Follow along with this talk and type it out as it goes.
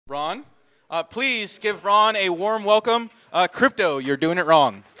Ron. Please give Ron a warm welcome. Crypto, you're doing it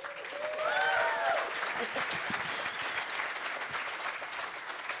wrong.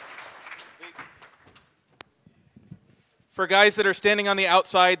 For guys that are standing on the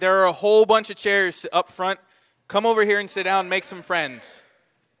outside, there are a whole bunch of chairs up front. Come over here and sit down and make some friends.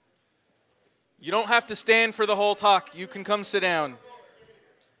 You don't have to stand for the whole talk. You can come sit down.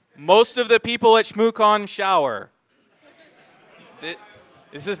 Most of the people at Shmoocon shower.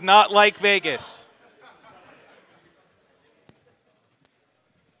 This is not like Vegas.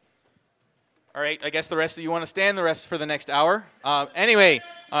 All right, I guess the rest of you want to stand the rest for the next hour. Anyway,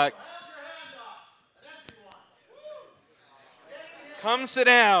 come sit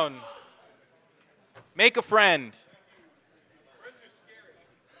down. Make a friend.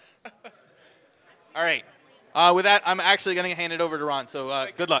 All right. With that, I'm actually going to hand it over to Ron, so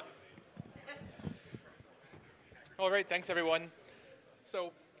good luck. All right, thanks everyone.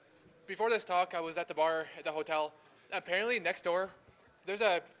 So, before this talk, I was at the bar at the hotel. Apparently, next door, there's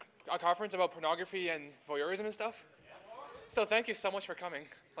a conference about pornography and voyeurism and stuff. So thank you so much for coming.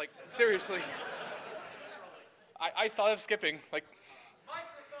 Like, seriously. I thought of skipping. Like,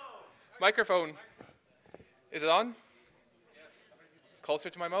 microphone. Is it on? Closer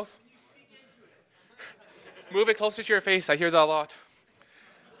to my mouth? Move it closer to your face. I hear that a lot.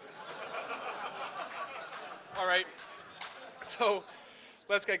 All right. So,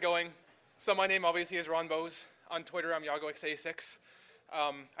 let's get going. So my name obviously is Ron Bose. On Twitter, I'm YagoX86.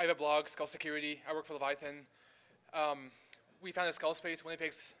 I have a blog, Skull Security. I work for Leviathan. We founded Skull Space,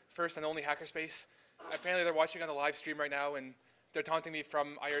 Winnipeg's first and only hackerspace. Apparently they're watching on the live stream right now, and they're taunting me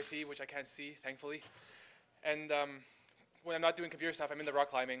from IRC, which I can't see, thankfully. And when I'm not doing computer stuff, I'm into rock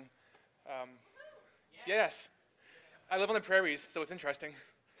climbing. Yes. I live on the prairies, so it's interesting.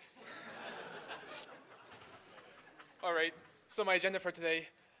 All right, so my agenda for today,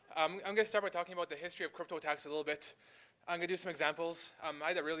 I'm going to start by talking about the history of crypto attacks a little bit. I'm going to do some examples. I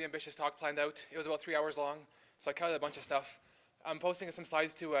had a really ambitious talk planned out. It was about 3 hours long, so I cut out a bunch of stuff. I'm posting some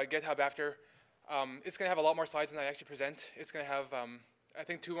slides to GitHub after. It's going to have a lot more slides than I actually present. It's going to have, I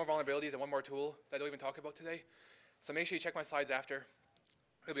think, 2 more vulnerabilities and 1 more tool that I don't even talk about today. So make sure you check my slides after.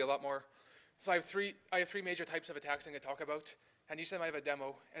 There'll be a lot more. So I have three major types of attacks I'm going to talk about, and each of them I have a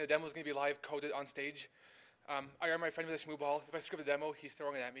demo, and the demo is going to be live coded on stage. I arm my friend with a smooth ball. If I script a demo, he's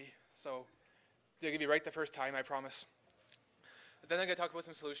throwing it at me. So they're going to be right the first time, I promise. Then I'm going to talk about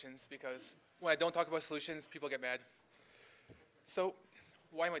some solutions, because when I don't talk about solutions, people get mad. So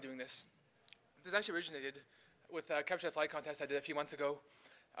why am I doing this? This actually originated with a Capture the Flag contest I did a few months ago.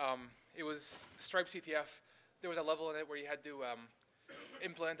 It was Stripe CTF. There was a level in it where you had to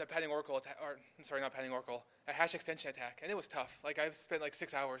implement a padding oracle attack, or sorry, not padding oracle, a hash extension attack, and it was tough. Like, I've spent like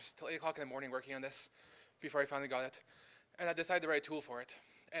 6 hours till 8 o'clock in the morning working on this before I finally got it, and I decided to write a tool for it.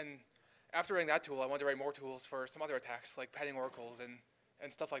 And after writing that tool, I wanted to write more tools for some other attacks, like padding oracles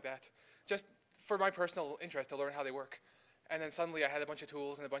and stuff like that, just for my personal interest to learn how they work. And then suddenly I had a bunch of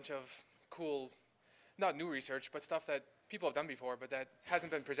tools and a bunch of cool, not new research, but stuff that people have done before, but that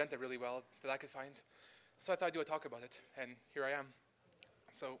hasn't been presented really well that I could find. So I thought I'd do a talk about it, and here I am.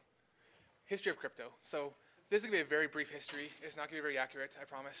 So, history of crypto. So this is going to be a very brief history. It's not going to be very accurate, I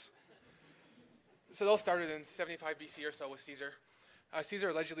promise. So it all started in 75 BC or so with Caesar. Caesar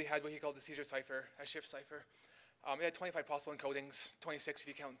allegedly had what he called the Caesar cipher, a shift cipher. It had 25 possible encodings, 26 if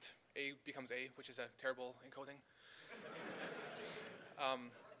you count A becomes A, which is a terrible encoding.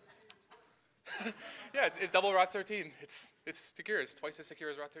 Yeah, it's double ROT 13. It's secure. It's twice as secure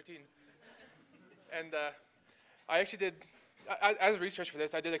as ROT 13. And I actually did, as research for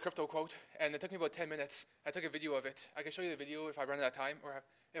this, I did a crypto quote, and it took me about 10 minutes. I took a video of it. I can show you the video if I run out of time, or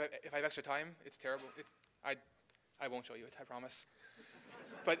if I have extra time. It's terrible. I won't show you it, I promise.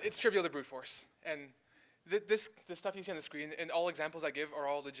 But it's trivial to brute force. And this stuff you see on the screen, and all examples I give are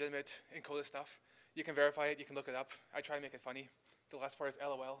all legitimate encoded stuff. You can verify it. You can look it up. I try to make it funny. The last part is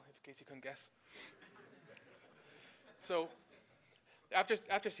LOL, in case you couldn't guess. So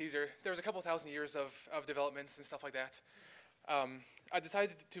after Caesar, there was a couple thousand years of developments and stuff like that. I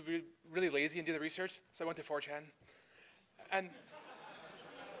decided to be really lazy and do the research, so I went to 4chan. And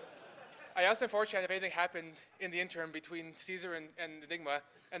I asked them 4chan if anything happened in the interim between Caesar and Enigma,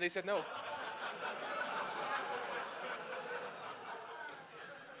 and they said no.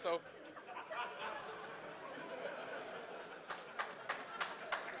 So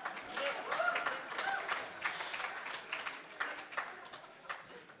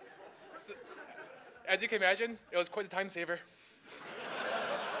as you can imagine, it was quite a time saver.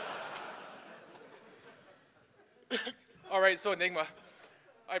 All right, so Enigma.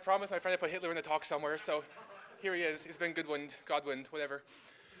 I promised my friend I'd put Hitler in the talk somewhere, so here he is. He's been Godwind, whatever.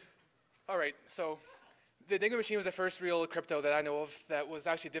 All right, so the Enigma machine was the first real crypto that I know of that was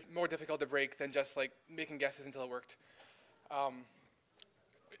actually more difficult to break than just like making guesses until it worked. Um,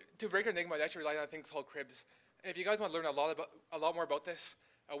 to break Enigma, it actually relied on things called cribs. And if you guys want to learn a lot more about this,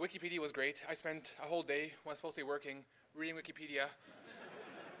 Wikipedia was great. I spent a whole day when I was supposed to be working reading Wikipedia.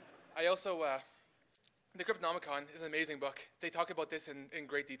 I also, the Cryptonomicon is an amazing book. They talk about this in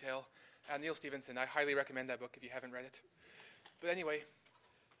great detail. Neil Stevenson, I highly recommend that book if you haven't read it. But anyway,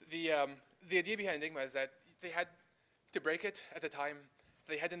 the idea behind Enigma is that they had to break it at the time.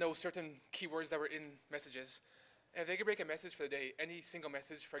 They had to know certain keywords that were in messages. And if they could break a message for the day, any single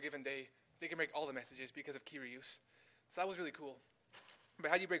message for a given day, they can break all the messages because of key reuse. So that was really cool. But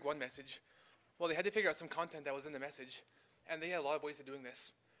how do you break one message? Well, they had to figure out some content that was in the message. And they had a lot of ways of doing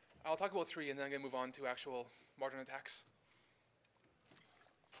this. I'll talk about three, and then I'm going to move on to actual modern attacks.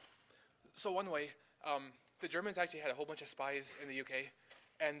 So one way, the Germans actually had a whole bunch of spies in the UK,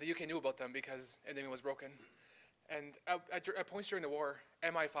 and the UK knew about them because Enigma was broken. And at points during the war,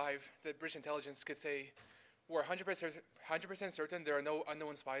 MI5, the British intelligence, could say, we're 100% certain there are no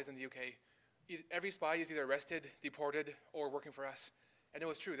unknown spies in the UK. Every spy is either arrested, deported, or working for us. And it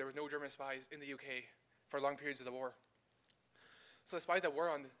was true, there was no German spies in the UK for long periods of the war. So the spies that were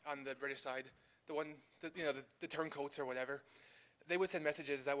on the British side, the turncoats or whatever, they would send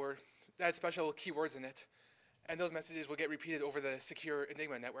messages that had special keywords in it, and those messages would get repeated over the secure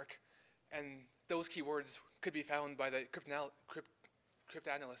Enigma network. And those keywords could be found by the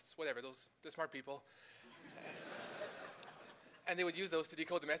cryptanalysts, whatever, the smart people. And they would use those to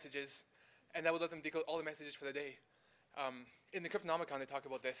decode the messages, and that would let them decode all the messages for the day. In the Cryptonomicon, they talk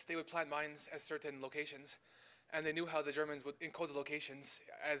about this. They would plant mines at certain locations, and they knew how the Germans would encode the locations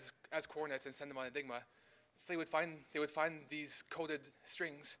as coordinates and send them on Enigma. So they would find these coded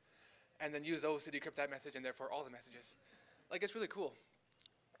strings, and then use those to decrypt that message, and therefore all the messages. Like, it's really cool.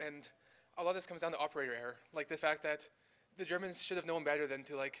 And a lot of this comes down to operator error, like the fact that the Germans should have known better than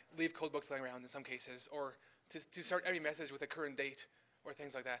to like leave code books lying around in some cases, or to start every message with a current date, or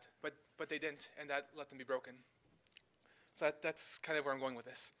things like that. But they didn't, and that let them be broken. So that's kind of where I'm going with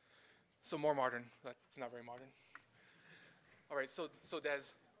this. So more modern, but it's not very modern. All right, so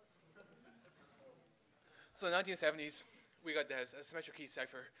DES. So in the 1970s, we got DES, a symmetric key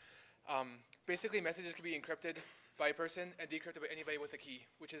cipher. Basically, messages can be encrypted by a person and decrypted by anybody with a key,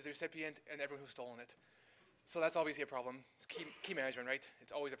 which is the recipient and everyone who's stolen it. So that's obviously a problem. Key management, right?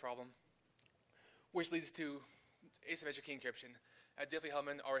 It's always a problem. Which leads to asymmetric key encryption,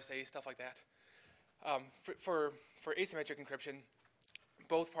 Diffie-Hellman, RSA, stuff like that. For asymmetric encryption,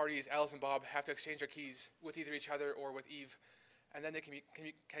 both parties, Alice and Bob, have to exchange their keys with either each other or with Eve, and then they can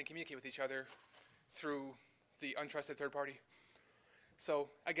communicate with each other through the untrusted third party. So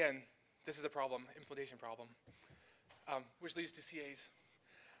again, this is a problem, implementation problem, which leads to CAs.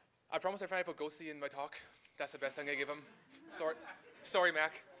 I promise I finally put Ghostly in my talk. That's the best I'm going to give him. Sorry,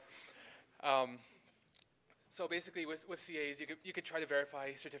 Mac. So basically, with CAs, you could try to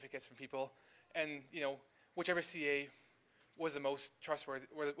verify certificates from people, and whichever CA was the most trustworthy,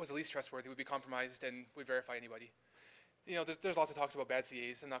 or was the least trustworthy, would be compromised and would verify anybody. There's lots of talks about bad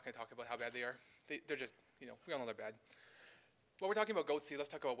CAs. I'm not going to talk about how bad they are. They're just, we all know they're bad. While we're talking about Ghostly, let's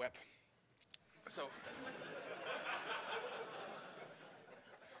talk about WEP.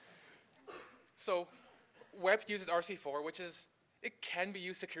 So WEP uses RC4, it can be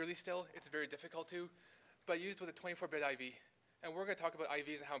used securely still. It's very difficult to, but used with a 24-bit IV. And we're going to talk about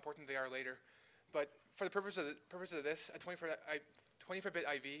IVs and how important they are later. But for the purpose of this, a 24-bit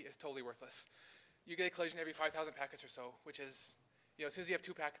IV is totally worthless. You get a collision every 5,000 packets or so, which is, as soon as you have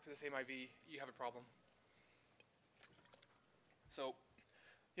two packets of the same IV, you have a problem. So,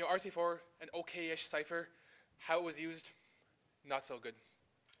 RC4, an okay-ish cipher. How it was used, not so good.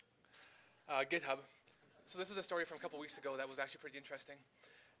 GitHub. So this is a story from a couple weeks ago that was actually pretty interesting.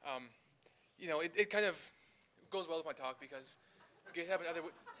 It kind of goes well with my talk because GitHub and other...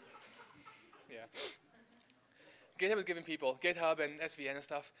 GitHub is giving people, GitHub and SVN and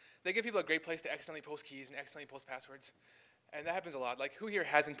stuff, they give people a great place to accidentally post keys and accidentally post passwords. And that happens a lot. Like, who here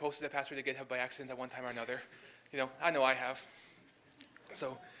hasn't posted a password to GitHub by accident at one time or another? I know I have.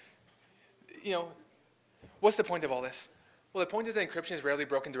 So, what's the point of all this? Well, the point is that encryption is rarely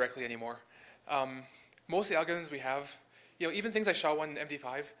broken directly anymore. Most of the algorithms we have, even things like SHA-1 and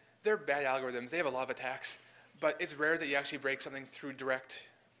MD5, they're bad algorithms. They have a lot of attacks. But it's rare that you actually break something through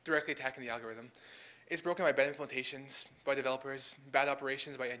directly attacking the algorithm. It's broken by bad implementations by developers, bad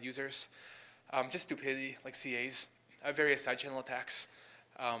operations by end users, just stupidity like CAs, various side channel attacks,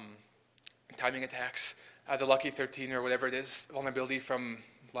 timing attacks. The Lucky 13 or whatever it is, vulnerability from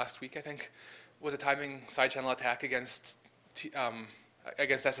last week, I think, was a timing side channel attack against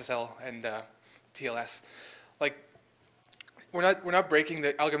against SSL and TLS. Like, we're not breaking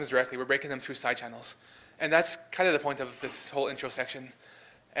the algorithms directly. We're breaking them through side channels, and that's kind of the point of this whole intro section,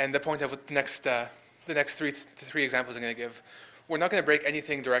 and the point of the next three examples I'm going to give. We're not going to break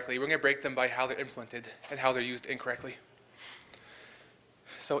anything directly. We're going to break them by how they're implemented and how they're used incorrectly.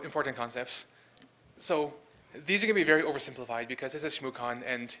 So important concepts. So these are going to be very oversimplified because this is Shmoocon,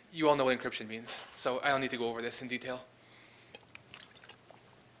 and you all know what encryption means. So I don't need to go over this in detail.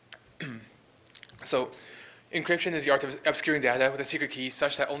 So encryption is the art of obscuring data with a secret key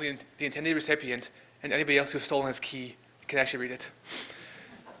such that only the intended recipient and anybody else who's stolen his key can actually read it.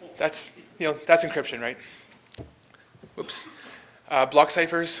 That's encryption, right? Whoops. Block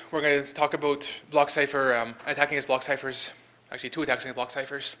ciphers. We're going to talk about block cipher, attacking against block ciphers. Actually, two attacks against block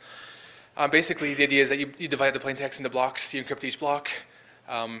ciphers. Basically, the idea is that you divide the plain text into blocks, you encrypt each block,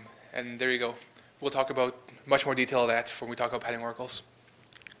 and there you go. We'll talk about much more detail of that when we talk about padding oracles.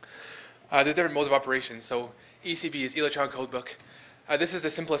 There's different modes of operation. So ECB is electronic codebook. This is the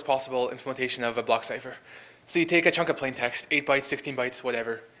simplest possible implementation of a block cipher. So you take a chunk of plain text, 8 bytes, 16 bytes,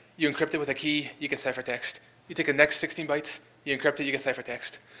 whatever. You encrypt it with a key, you get ciphertext. You take the next 16 bytes, you encrypt it, you get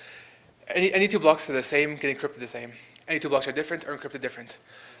ciphertext. Any two blocks are the same, get encrypted the same. Any two blocks are different or encrypted different.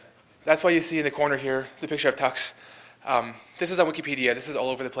 That's why you see in the corner here the picture of Tux. This is on Wikipedia. This is all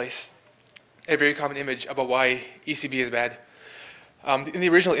over the place. A very common image about why ECB is bad. In the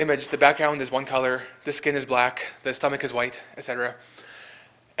original image, the background is one color, the skin is black, the stomach is white, etc.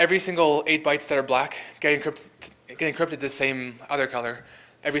 Every single 8 bytes that are black get encrypted the same other color.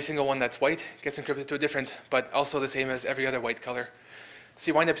 Every single one that's white gets encrypted to a different, but also the same as every other white color. So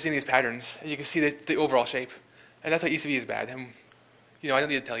you wind up seeing these patterns, and you can see the overall shape. And that's why ECB is bad. And, I don't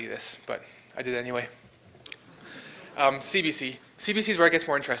need to tell you this, but I did anyway. CBC. CBC is where it gets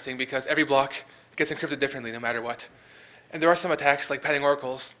more interesting because every block gets encrypted differently no matter what. And there are some attacks, like padding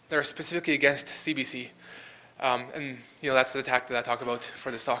oracles, that are specifically against CBC. And that's the attack that I talk about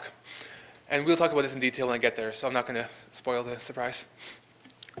for this talk. And we'll talk about this in detail when I get there, so I'm not going to spoil the surprise.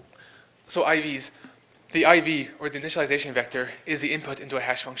 So IVs. The IV, or the initialization vector, is the input into a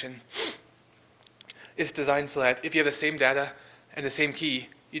hash function. It's designed so that if you have the same data and the same key,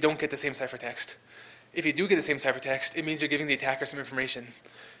 you don't get the same ciphertext. If you do get the same ciphertext, it means you're giving the attacker some information.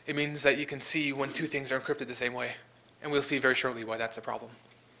 It means that you can see when two things are encrypted the same way. And we'll see very shortly why that's a problem.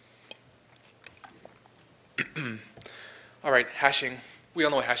 All right, hashing. We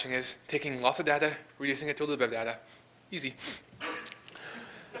all know what hashing is. Taking lots of data, reducing it to a little bit of data. Easy.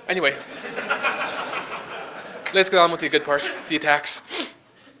 Anyway, let's get on with the good part, the attacks.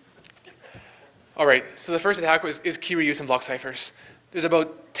 All right, so the first attack is key reuse in block ciphers. There's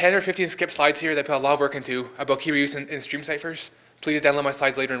about 10 or 15 skip slides here that I put a lot of work into about key reuse in stream ciphers. Please download my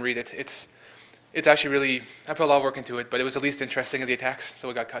slides later and read it. It's actually really, I put a lot of work into it, but it was the least interesting of the attacks, so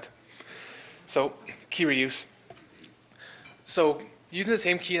it got cut. So, key reuse. So, using the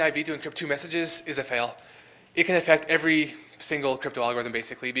same key in IV to encrypt two messages is a fail. It can affect every single crypto algorithm,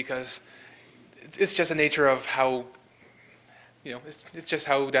 basically, because it's just the nature of how, it's just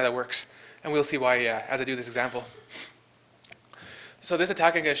how data works. And we'll see why as I do this example. So this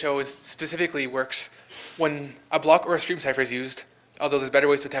attack I'm going to show specifically works when a block or a stream cipher is used, although there's better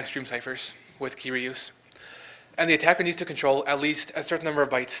ways to attack stream ciphers with key reuse. And the attacker needs to control at least a certain number of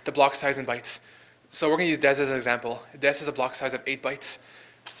bytes, the block size in bytes. So we're going to use DES as an example. DES has a block size of 8 bytes.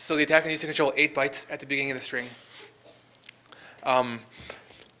 So the attacker needs to control 8 bytes at the beginning of the string. I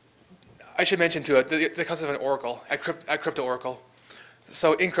should mention too the concept of an oracle, a crypto oracle.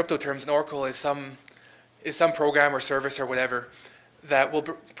 So in crypto terms, an oracle is some program or service or whatever that will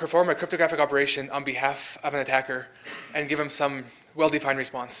perform a cryptographic operation on behalf of an attacker and give him some well-defined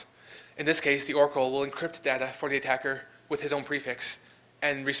response. In this case, the oracle will encrypt data for the attacker with his own prefix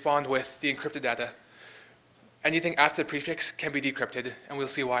and respond with the encrypted data. Anything after the prefix can be decrypted, and we'll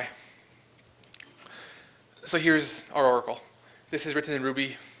see why. So here's our oracle. This is written in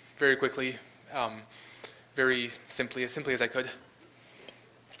Ruby very quickly, very simply, as simply as I could.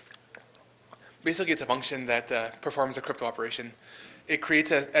 Basically, it's a function that performs a crypto operation. It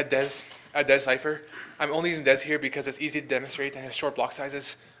creates a DES cipher. I'm only using DES here because it's easy to demonstrate and has short block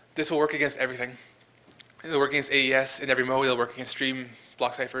sizes. This will work against everything. It'll work against AES in every mode. It'll work against stream,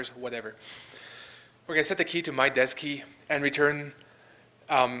 block ciphers, whatever. We're going to set the key to my DES key and return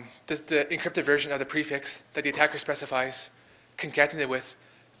the encrypted version of the prefix that the attacker specifies, concatenated with,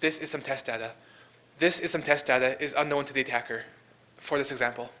 this is some test data. This is some test data is unknown to the attacker for this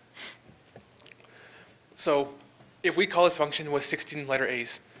example. So if we call this function with 16 letter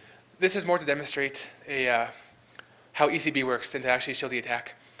A's, this is more to demonstrate how ECB works than to actually show the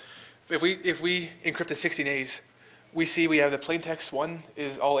attack. If we encrypt the 16 A's, we see we have the plaintext 1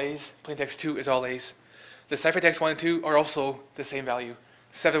 is all A's, plaintext 2 is all A's. The ciphertext 1 and 2 are also the same value,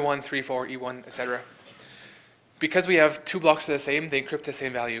 7134 E1, etc. Because we have two blocks that are the same, they encrypt the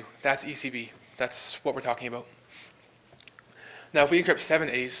same value. That's ECB. That's what we're talking about. Now, if we encrypt 7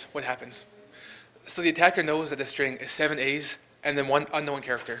 A's, what happens? So the attacker knows that the string is 7 A's and then one unknown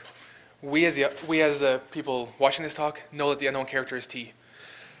character. We as the people watching this talk know that the unknown character is T.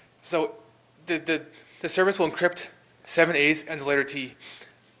 So the service will encrypt 7 A's and the letter T,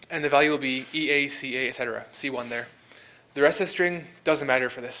 and the value will be EA, CA, etc. C1 there. The rest of the string doesn't matter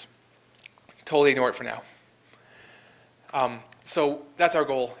for this. Totally ignore it for now. So that's our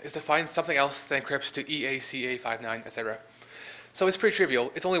goal, is to find something else that encrypts to EA, CA, 59, etc. So it's pretty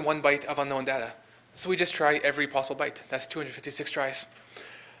trivial. It's only 1 byte of unknown data. So we just try every possible byte. That's 256 tries.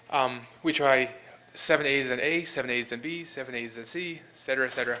 We try 7 A's then A, 7 A's then B, 7 A's then C, etc.,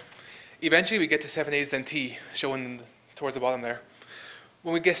 etc. Eventually we get to 7 A's then T, shown towards the bottom there.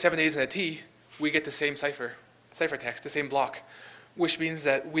 When we get 7 A's and a T, we get the same ciphertext, the same block, which means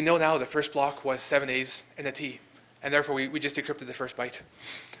that we know now the first block was 7 A's and a T, and therefore we just decrypted the first byte.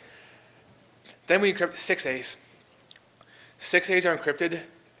 Then we encrypt 6 A's. 6 A's are encrypted,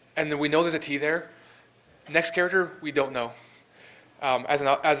 and then we know there's a T there. Next character, we don't know.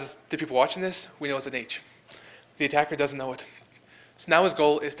 As the people watching this, we know it's an H. The attacker doesn't know it. So now his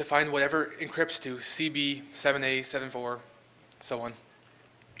goal is to find whatever encrypts to CB, 7A, 74, so on.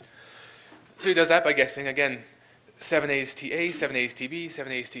 So he does that by guessing, again, 7A's TA, 7A's TB,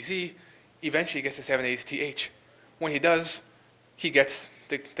 7A's TC. Eventually he gets to 7A's TH. When he does, he gets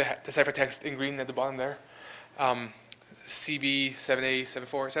the ciphertext in green at the bottom there. CB, 7A,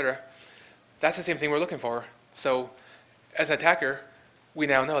 74, etc. That's the same thing we're looking for. So as an attacker, we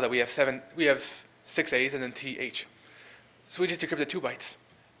now know that we have 6 A's and then TH. So we just decrypted 2 bytes.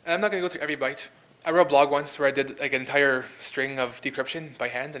 And I'm not going to go through every byte. I wrote a blog once where I did like an entire string of decryption by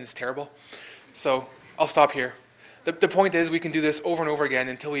hand, and it's terrible. So I'll stop here. The point is we can do this over and over again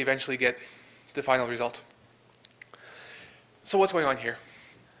until we eventually get the final result. So what's going on here?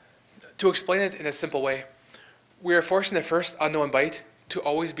 To explain it in a simple way, we are forcing the first unknown byte to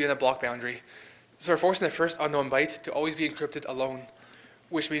always be in a block boundary. So we're forcing the first unknown byte to always be encrypted alone,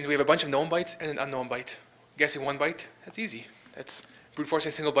 which means we have a bunch of known bytes and an unknown byte. Guessing 1 byte, that's easy. That's brute forcing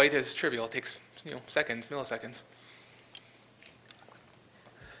a single byte is trivial. It takes seconds, milliseconds.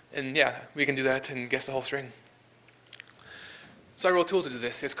 And yeah, we can do that and guess the whole string. So I wrote a tool to do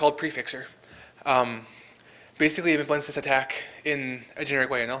this. It's called Prefixer. Basically, it implements this attack in a generic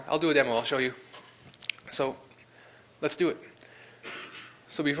way. And I'll do a demo. I'll show you. So let's do it.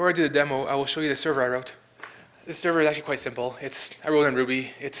 So before I do the demo, I will show you the server I wrote. This server is actually quite simple. I wrote it in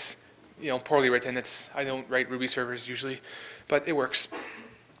Ruby. It's poorly written. I don't write Ruby servers usually, but it works.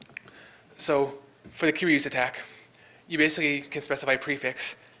 So for the key reuse attack, you basically can specify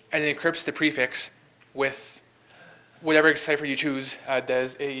prefix, and it encrypts the prefix with whatever cipher you choose,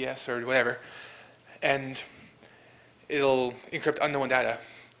 DES, AES, or whatever, and it'll encrypt unknown data.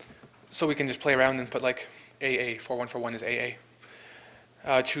 So we can just play around and put like AA, 4141 is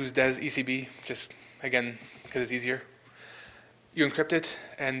AA. Choose DES ECB, just again, because it's easier. You encrypt it,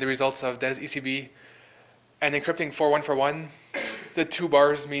 and the results of DES ECB, and encrypting 4141, the 2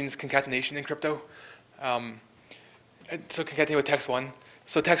 bars means concatenation in crypto. So concatenate with text 1.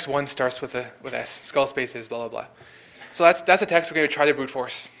 So text 1 starts with S, skull spaces, blah, blah, blah. So that's a text we're going to try to brute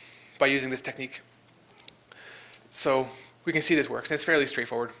force by using this technique. So we can see this works, and it's fairly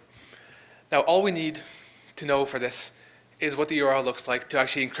straightforward. Now all we need to know for this is what the URL looks like to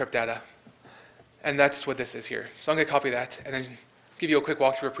actually encrypt data. And that's what this is here. So I'm going to copy that and then give you a quick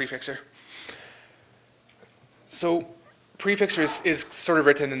walkthrough of Prefixer. So Prefixer is sort of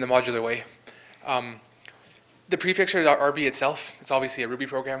written in the modular way. The prefixer.rb itself, it's obviously a Ruby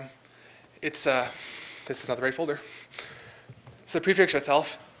program. This is not the right folder. So the prefixer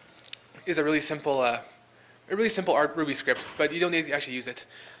itself is a really simple Ruby script, but you don't need to actually use it.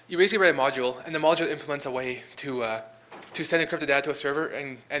 You basically write a module, and the module implements a way to send encrypted data to a server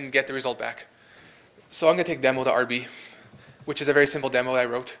and get the result back. So I'm going to take demo.rb, which is a very simple demo I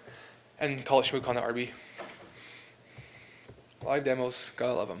wrote, and call it Shmoocon.rb. Live demos,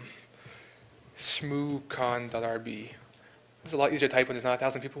 gotta love them. Shmoocon.rb. It's a lot easier to type when there's not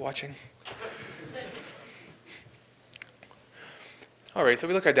 1,000 people watching. All right, so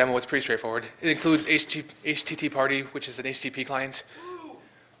we look at our demo. It's pretty straightforward. It includes HTTP party, which is an HTTP client.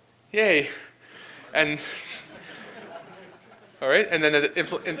 Yay! And all right, and then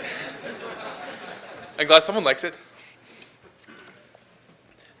I'm glad someone likes it.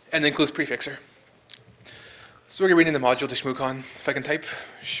 And it includes prefixer. So we're going to read in the module to Shmoocon. If I can type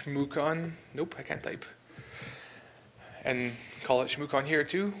Shmoocon. Nope, I can't type. and call it Shmoocon here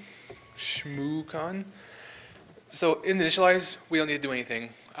too. Shmoocon. So in initialize, we don't need to do anything.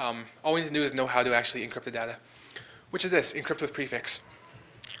 All we need to do is know how to actually encrypt the data, which is this, encrypt with prefix.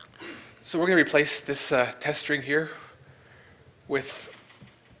 So we're going to replace this test string here with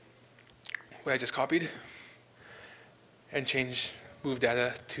what I just copied and change move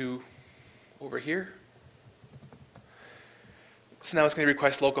data to over here. So now it's going to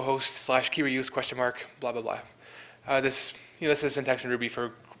request localhost /key reuse question mark blah blah blah. This is syntax in Ruby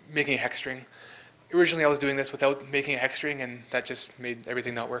for making a hex string. Originally I was doing this without making a hex string, and that just made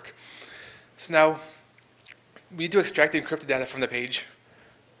everything not work. So now we need to extract the encrypted data from the page.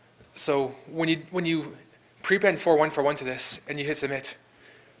 So when you prepend 4141 to this and you hit submit,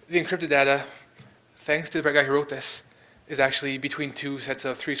 the encrypted data, thanks to the guy who wrote this, is actually between two sets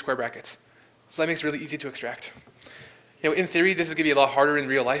of 3 square brackets. So that makes it really easy to extract. In theory, this is going to be a lot harder in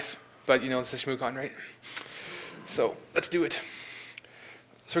real life, but this is Shmoocon, right? So let's do it.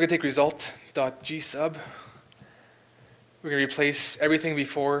 So we're going to take result.gsub. We're going to replace everything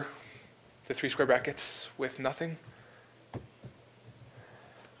before the 3 square brackets with nothing.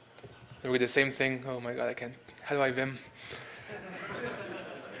 Then we're going to do the same thing. Oh my god, I can't. How do I vim?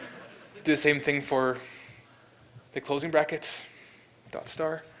 Do the same thing for the closing brackets, dot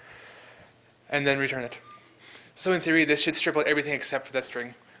star, and then return it. So in theory, this should strip out everything except for that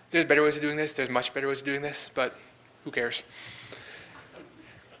string. There's better ways of doing this. There's much better ways of doing this, but who cares?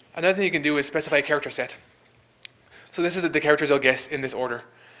 Another thing you can do is specify a character set. So this is the characters I'll guess in this order.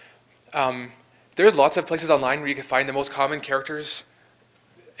 There's lots of places online where you can find the most common characters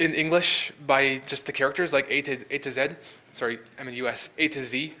in English by just the characters, like A to Z. Sorry, I'm in US. A to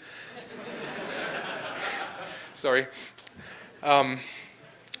Z. Sorry.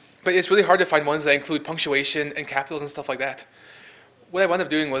 But it's really hard to find ones that include punctuation and capitals and stuff like that. What I wound up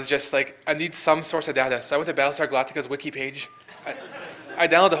doing was just I need some source of data. So I went to Battlestar Galactica's wiki page. I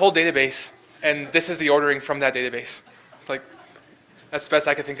downloaded the whole database, and this is the ordering from that database. That's the best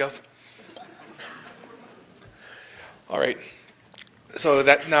I could think of. All right. So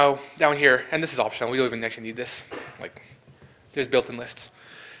that now down here, and this is optional. We don't even actually need this. There's built-in lists.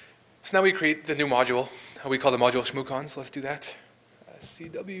 So now we create the new module. We call the module Shmoocon. So let's do that.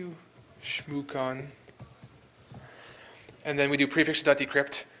 CW Shmoocon. And then we do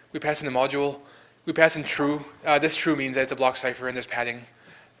prefix.decrypt. We pass in the module. We pass in true. This true means that it's a block cipher and there's padding.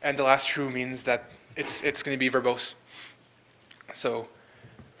 And the last true means that it's going to be verbose. So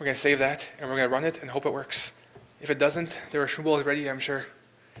we're going to save that, and we're going to run it and hope it works. If it doesn't, there are shmoobles ready, I'm sure.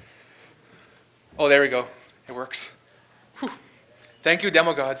 Oh, there we go. It works. Whew. Thank you,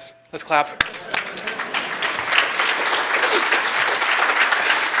 demo gods. Let's clap.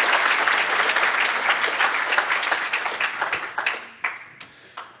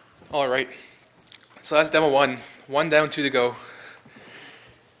 All right. So that's demo 1. 1 down, 2 to go.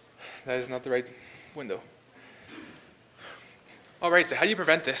 That is not the right window. All right, so how do you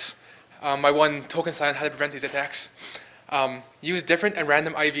prevent this? My one token sign on how to prevent these attacks. Use different and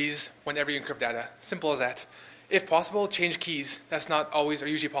random IVs whenever you encrypt data. Simple as that. If possible, change keys. That's not always or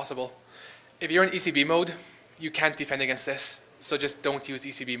usually possible. If you're in ECB mode, you can't defend against this. So just don't use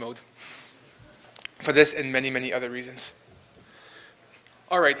ECB mode. For this and many, many other reasons.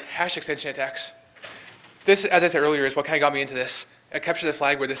 All right, hash extension attacks. This, as I said earlier, is what kind of got me into this. I captured the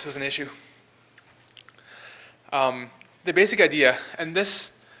flag where this was an issue. The basic idea, and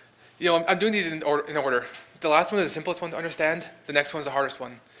this, I'm doing these in order. The last one is the simplest one to understand. The next one is the hardest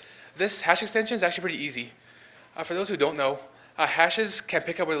one. This hash extension is actually pretty easy. For those who don't know, hashes can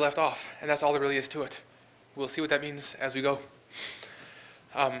pick up where they left off, and that's all there really is to it. We'll see what that means as we go.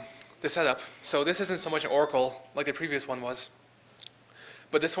 The setup. So this isn't so much an oracle like the previous one was,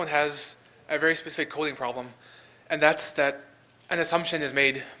 but this one has a very specific coding problem, and that's that an assumption is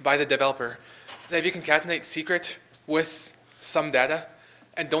made by the developer that if you concatenate secret with some data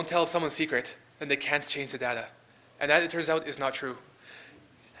and don't tell someone's secret, then they can't change the data. And that, it turns out, is not true.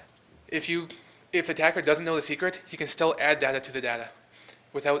 If the attacker doesn't know the secret, he can still add data to the data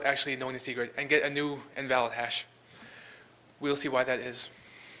without actually knowing the secret and get a new and valid hash. We'll see why that is.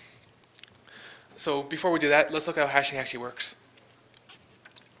 So before we do that, let's look at how hashing actually works.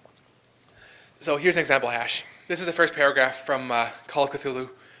 So here's an example hash. This is the first paragraph from Call of Cthulhu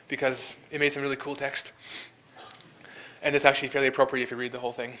because it made some really cool text. And it's actually fairly appropriate if you read the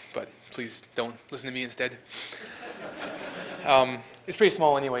whole thing, but please don't listen to me instead. It's pretty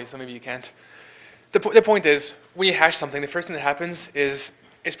small anyway, so maybe you can't. The point is, when you hash something, the first thing that happens is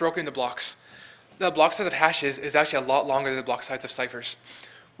it's broken into blocks. The block size of hashes is actually a lot longer than the block size of ciphers.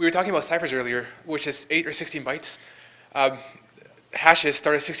 We were talking about ciphers earlier, which is 8 or 16 bytes. Hashes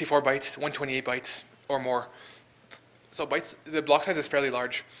start at 64 bytes, 128 bytes, or more. So bytes, the block size is fairly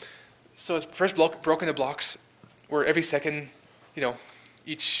large. So it's first broken into blocks, where every second,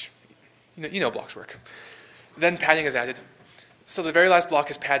 each, blocks work. Then padding is added. So the very last block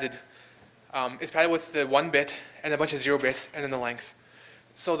is padded. It's padded with the 1 bit and a bunch of 0 bits and then the length.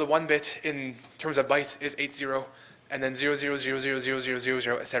 So the 1 bit in terms of bytes is 80, and then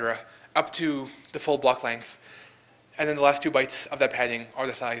 00000000, etc., up to the full block length. And then the last 2 bytes of that padding are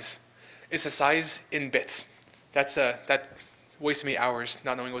the size. It's the size in bits. That wasted me hours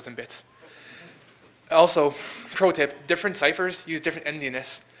not knowing it was in bits. Also, pro tip, different ciphers use different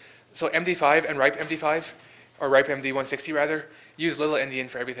endianness. So MD5 and ripe MD5, or ripe MD160 rather, use little endian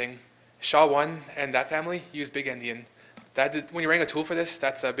for everything. SHA-1 and that family use big endian. When you're writing a tool for this,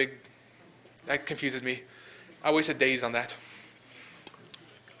 that confuses me. I wasted days on that.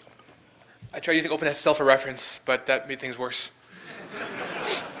 I tried using OpenSSL for reference, but that made things worse.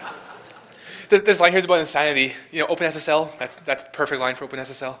 This line here is about insanity. OpenSSL, that's perfect line for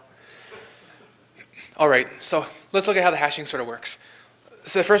OpenSSL. All right, so let's look at how the hashing sort of works.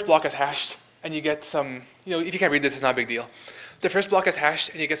 So the first block is hashed, and you get some, if you can't read this, it's not a big deal. The first block is hashed,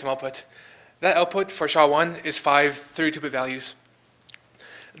 and you get some output. That output for SHA-1 is 5 32-bit values.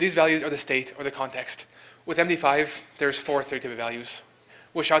 These values are the state or the context. With MD5, there's 4 32-bit values.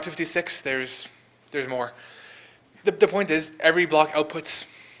 With SHA-256, there's more. The point is, every block outputs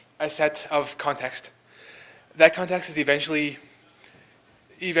a set of context. That context is eventually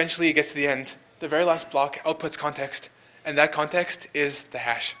it gets to the end. The very last block outputs context, and that context is the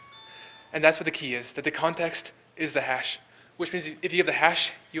hash. And that's what the key is, that the context is the hash, which means if you have the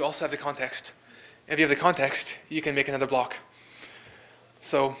hash, you also have the context. If you have the context, you can make another block.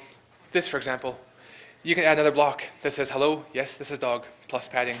 So this, for example, you can add another block that says, hello, yes, this is dog, plus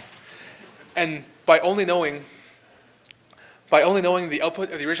padding. And by only knowing the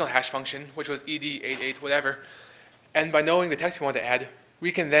output of the original hash function, which was ed88 whatever, and by knowing the text we want to add,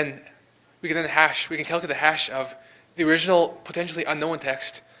 we can calculate the hash of the original potentially unknown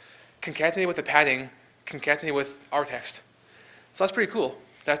text, concatenate with the padding, concatenate with our text. So that's pretty cool.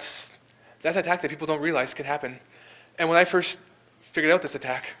 That's an attack that people don't realize can happen. And when I first figured out this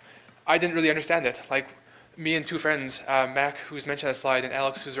attack, I didn't really understand it. Like, me and 2 friends, Mac, who's mentioned on the slide, and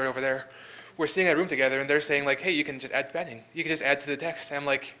Alex, who's right over there, we're sitting in a room together, and they're saying, like, hey, you can just add padding. You can just add to the text. And I'm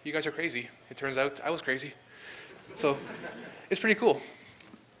like, you guys are crazy. It turns out I was crazy. So it's pretty cool.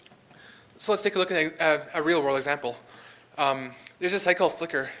 So let's take a look at a real-world example. There's a site called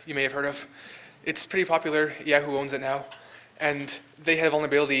Flickr you may have heard of. It's pretty popular. Yahoo owns it now. And they had a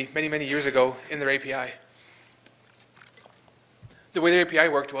vulnerability many, many years ago in their API. The way their API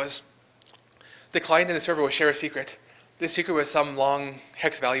worked was the client and the server would share a secret. The secret was some long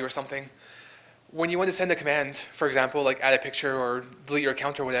hex value or something. When you want to send a command, for example, like add a picture or delete your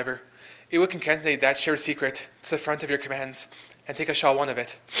account or whatever, it would concatenate that shared secret to the front of your commands and take a SHA-1 of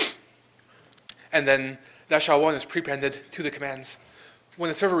it. And then that SHA-1 is prepended to the commands. When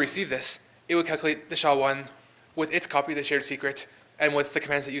the server received this, it would calculate the SHA-1 with its copy of the shared secret and with the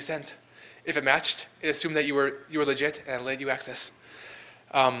commands that you sent. If it matched, it assumed that you were legit and let you access.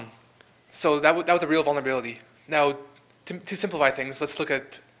 So that was a real vulnerability. Now, to simplify things, let's look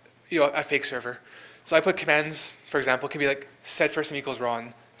at a fake server. So I put commands, for example, can be like set first name equals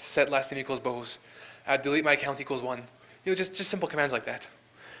Ron, set last name equals Bose, delete my account equals 1. Just simple commands like that.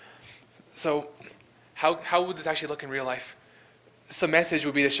 So how would this actually look in real life? So message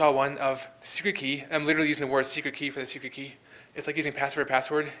would be the SHA-1 of secret key. I'm literally using the word secret key for the secret key. It's like using password.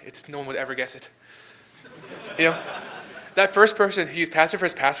 No one would ever guess it. That first person who used password for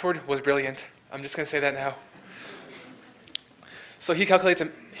his password was brilliant. I'm just going to say that now. So he calculates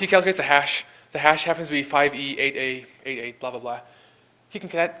the hash. The hash happens to be 5E8A88, blah, blah, blah. He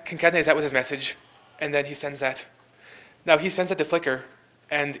concatenates that with his message, and then he sends that. Now he sends that to Flickr,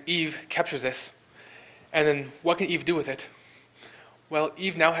 and Eve captures this. And then what can Eve do with it? Well,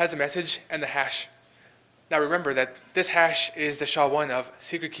 Eve now has a message and the hash. Now remember that this hash is the SHA-1 of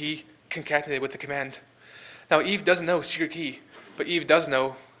secret key concatenated with the command. Now Eve doesn't know secret key, but Eve does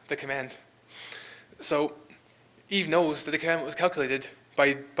know the command. So Eve knows that the command was calculated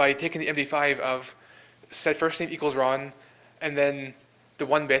by taking the MD5 of set first name equals Ron, and then the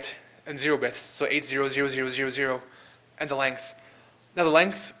 1 bit and 0 bits, so 800000, and the length. Now the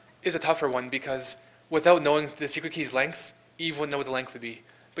length is a tougher one because without knowing the secret key's length, Eve wouldn't know what the length would be.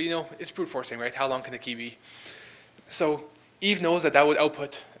 But it's brute forcing, right? How long can the key be? So Eve knows that would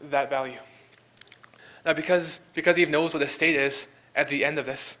output that value. Now because Eve knows what the state is at the end of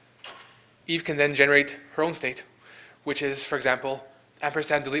this, Eve can then generate her own state, which is, for example,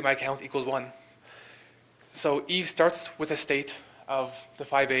 ampersand delete my account equals 1. So Eve starts with a state of the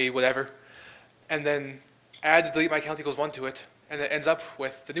 5A whatever, and then adds delete my count equals 1 to it, and it ends up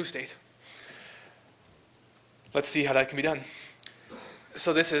with the new state. Let's see how that can be done.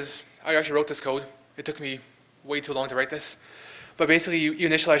 So I actually wrote this code. It took me way too long to write this. But basically, you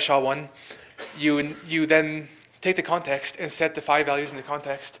initialize SHA-1. You then take the context and set the 5 values in the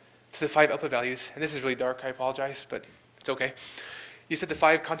context to the 5 output values. And this is really dark, I apologize, but it's okay. You set the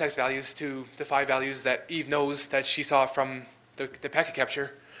 5 context values to the 5 values that Eve knows that she saw from the packet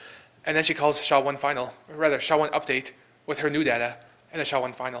capture. And then she calls SHA-1 final, or rather SHA-1 update with her new data and a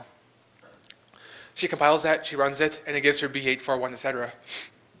SHA-1 final. She compiles that, she runs it, and it gives her B8, 41, etc.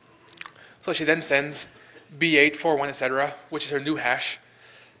 So she then sends B8, 41, etc., which is her new hash.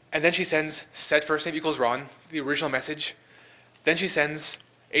 And then she sends set first name equals Ron, the original message. Then she sends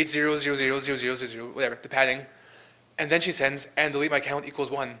 80000000, whatever, the padding. And then she sends and delete my count equals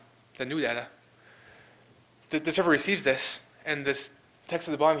 1, the new data. The server receives this, and this text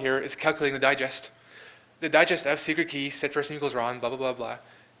at the bottom here is calculating the digest. The digest of secret key, set first name equals Ron, blah, blah, blah, blah,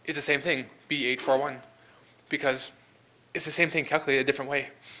 is the same thing, B841, because it's the same thing calculated a different way,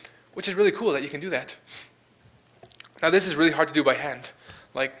 which is really cool that you can do that. Now, this is really hard to do by hand.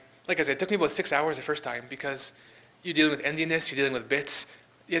 Like I said, it took me about 6 hours the first time, because you're dealing with endianness, you're dealing with bits,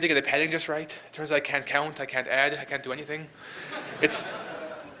 you have to get the padding just right. It turns out I can't count, I can't add, I can't do anything. It's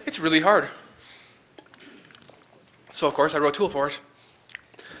really hard. So, of course, I wrote a tool for it.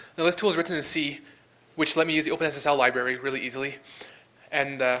 Now, this tool is written in C, which let me use the OpenSSL library really easily.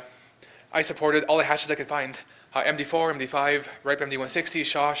 And I supported all the hashes I could find. MD4, MD5, RIPE MD160,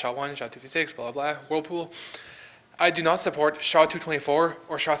 SHA, SHA-1, SHA-256, blah, blah, blah, Whirlpool. I do not support SHA-224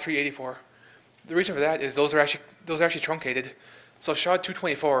 or SHA-384. The reason for that is those are actually truncated. So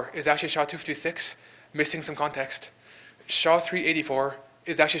SHA-224 is actually SHA-256, missing some context. SHA-384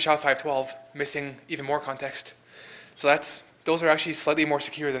 is actually SHA-512, missing even more context. So those are actually slightly more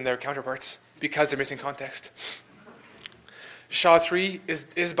secure than their counterparts because they're missing context. SHA-3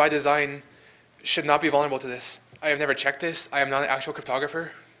 is by design, should not be vulnerable to this. I have never checked this. I am not an actual cryptographer,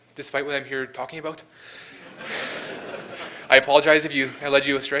 despite what I'm here talking about. I apologize if I led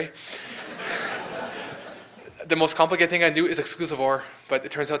you astray. The most complicated thing I do is exclusive OR, but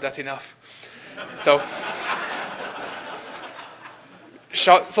it turns out that's enough. So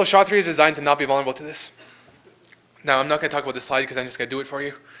SHA-3 is designed to not be vulnerable to this. Now, I'm not going to talk about this slide because I'm just going to do it for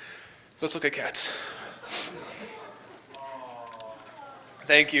you. Let's look at cats.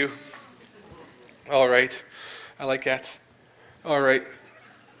 Thank you. All right. I like cats. All right.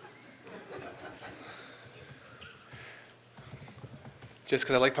 Just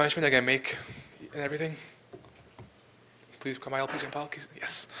because I like punishment, I'm going to make and everything. Please compile, please compile.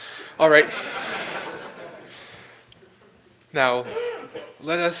 Yes. All right. Now,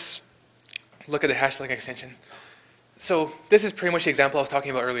 let us look at the hash link extension. So this is pretty much the example I was talking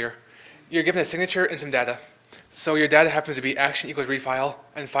about earlier. You're given a signature and some data. So your data happens to be action equals read file,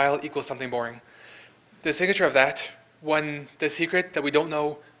 and file equals something boring. The signature of that, when the secret that we don't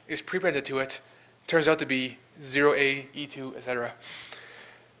know is preprinted to it, turns out to be 0A, E2, etc.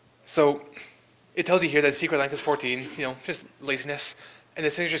 So it tells you here that the secret length is 14, just laziness, and the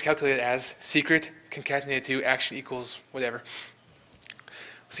signature is calculated as secret concatenated to action equals whatever.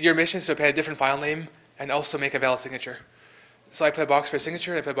 So your mission is to append a different file name and also make a valid signature. So I put a box for the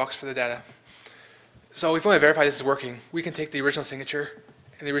signature and I put a box for the data. So if we want to verify this is working, we can take the original signature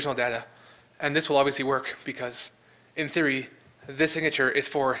and the original data. And this will obviously work because, in theory, this signature is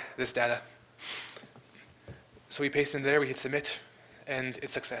for this data. So we paste in there, we hit submit, and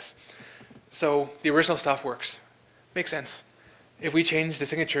it's success. So the original stuff works. Makes sense. If we change the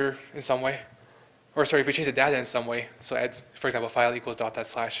signature in some way, if we change the data in some way, so add, for example, file equals dot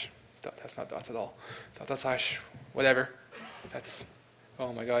slash, that's not dots at all, dot slash, whatever. That's,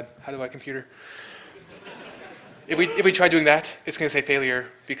 oh my God, how do I computer? If we try doing that, it's going to say failure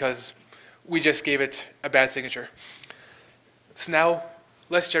because we just gave it a bad signature. So now,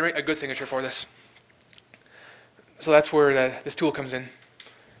 let's generate a good signature for this. So that's where this tool comes in.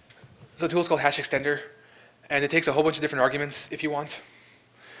 So the tool is called hash extender, and it takes a whole bunch of different arguments if you want.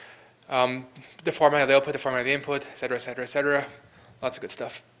 The format of the output, the format of the input, et cetera, et cetera, et cetera. Lots of good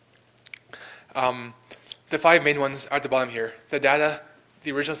stuff. The 5 main ones are at the bottom here. The data,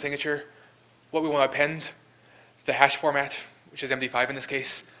 the original signature, what we want to append, the hash format, which is MD5 in this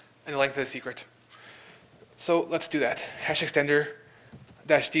case, and the length of the secret. So let's do that. Hash extender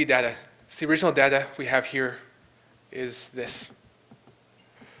 -d data. So the original data we have here is this.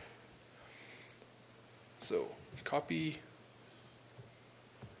 So copy,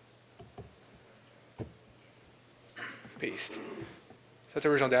 paste. So that's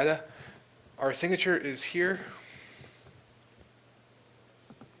original data. Our signature is here.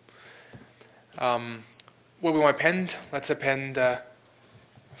 what we want append, let's append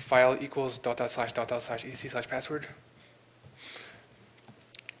file equals dot dot slash etc slash password.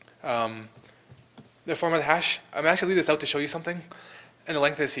 The format of the hash, I'm actually leave this out to show you something, and the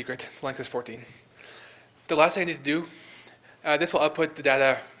length is secret. The length is 14. The last thing I need to do, this will output the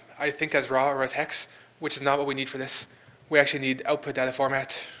data, I think, as raw or as hex, which is not what we need for this. We actually need output data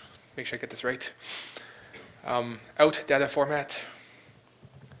format. Make sure I get this right. Out data format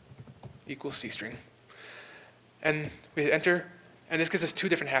equals C string. And we hit enter, and this gives us two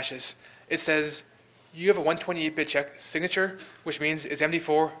different hashes. It says you have a 128-bit check signature, which means it's MD4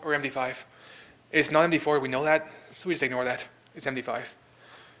 or MD5. It's not MD4, we know that, so we just ignore that. It's MD5.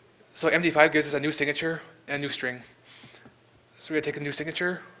 So MD5 gives us a new signature and a new string. So we're going to take a new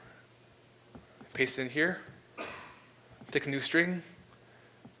signature, paste it in here, take a new string,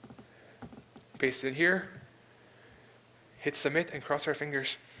 paste it in here, hit submit, and cross our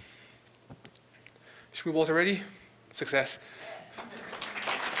fingers. Shmoocons are ready? Success.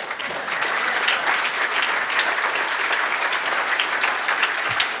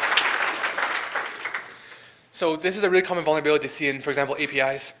 So this is a really common vulnerability to see in, for example,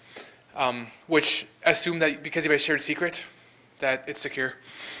 APIs, which assume that because you have a shared secret, that it's secure.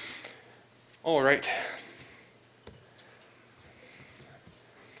 All right.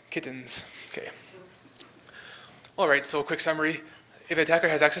 Kittens. Okay. All right, so a quick summary. If an attacker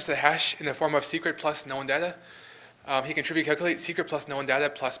has access to the hash in the form of secret plus known data, he can trivially calculate secret plus known data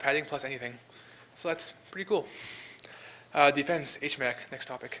plus padding plus anything. So that's pretty cool. Defense, HMAC, next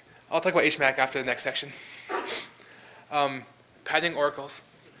topic. I'll talk about HMAC after the next section. Padding oracles.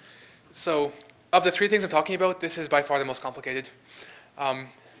 So of the three things I'm talking about, this is by far the most complicated.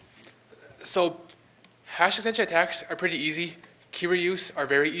 So hash extension attacks are pretty easy. Key reuse are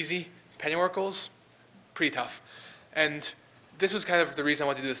very easy. Padding oracles, pretty tough. And this was kind of the reason I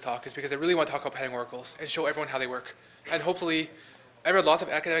wanted to do this talk, is because I really want to talk about padding oracles and show everyone how they work. And hopefully, I read lots of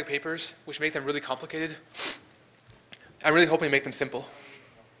academic papers which make them really complicated. I'm really hoping to make them simple.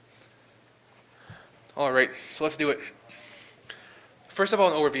 All right, so let's do it. First of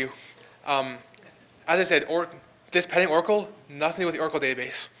all, an overview. As I said, this padding oracle, nothing to do with the Oracle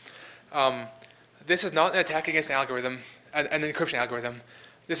database. This is not an attack against an algorithm, an encryption algorithm.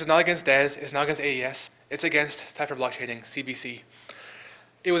 This is not against DES, it's not against AES, it's against cipher block chaining, CBC.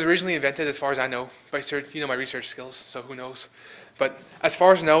 It was originally invented, as far as I know, by Serge, you know my research skills, so who knows. But as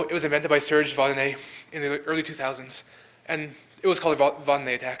far as I know, it was invented by Serge Vaudenet in the early 2000s, and it was called a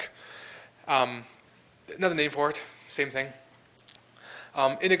Vaudenet attack. Another name for it, same thing.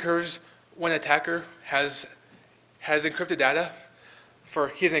 It occurs when an attacker has encrypted data.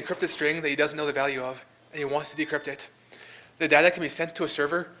 He has an encrypted string that he doesn't know the value of, and he wants to decrypt it. The data can be sent to a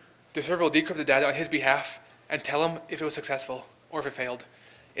server. The server will decrypt the data on his behalf and tell him if it was successful or if it failed.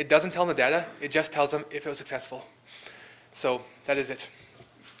 It doesn't tell him the data, it just tells him if it was successful. So that is it.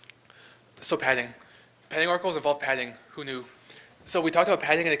 So padding. Padding oracles involve padding. Who knew? So we talked about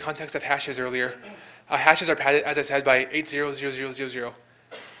padding in the context of hashes earlier. Hashes are padded, as I said, by 800000.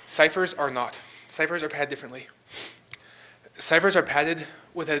 Ciphers are not. Ciphers are padded differently. Ciphers are padded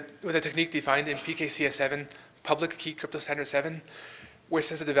with a technique defined in PKCS7, Public Key Crypto Standard 7, where it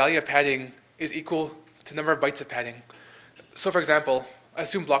says that the value of padding is equal to the number of bytes of padding. So for example,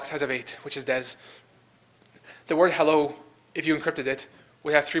 assume block size of 8, which is DES. The word hello, if you encrypted it,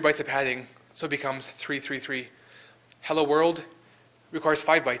 would have 3 bytes of padding, so it becomes 333. Hello world requires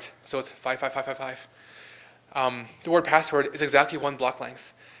 5 bytes, so it's 55555. The word password is exactly 1 block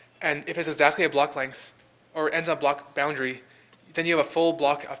length. And if it's exactly a block length, or ends on block boundary, then you have a full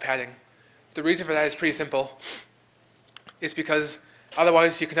block of padding. The reason for that is pretty simple. It's because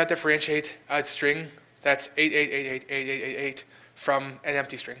otherwise you cannot differentiate a string that's 88888888 from an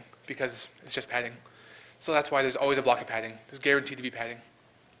empty string, because it's just padding. So that's why there's always a block of padding. There's guaranteed to be padding.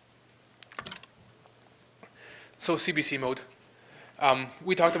 So CBC mode.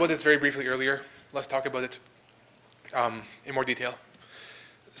 We talked about this very briefly earlier. Let's talk about it in more detail.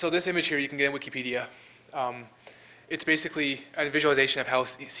 So this image here you can get in Wikipedia. It's basically a visualization of how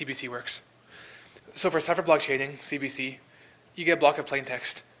CBC works. So for cipher block chaining, CBC, you get a block of plain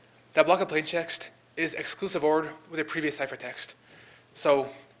text. That block of plain text is exclusive ORed with a previous ciphertext. So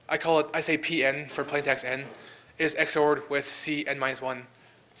I say PN for plain text N is XORed with CN-1,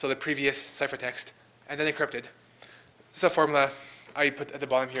 so the previous ciphertext, and then encrypted. So formula I put at the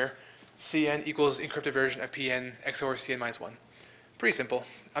bottom here, CN equals encrypted version of PN XOR CN-1. Pretty simple.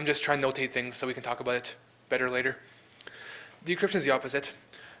 I'm just trying to notate things so we can talk about it better later. Decryption is the opposite.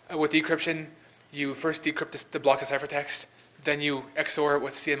 With decryption, you first decrypt the block of ciphertext, then you XOR it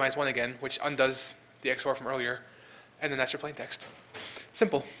with CN-1 again, which undoes the XOR from earlier, and then that's your plain text.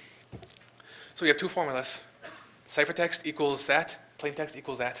 Simple. So we have 2 formulas. ciphertext equals that, plaintext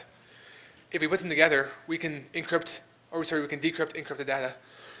equals that. If we put them together, we can we can decrypt encrypted data.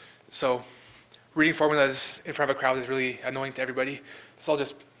 So reading formulas in front of a crowd is really annoying to everybody. So I'll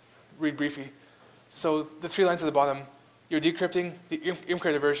just read briefly. So the 3 lines at the bottom, you're decrypting the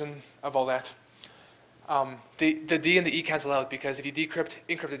encrypted version of all that. The D and the E cancel out because if you decrypt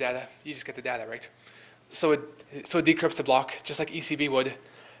encrypted data, you just get the data, right? So it decrypts the block just like ECB would,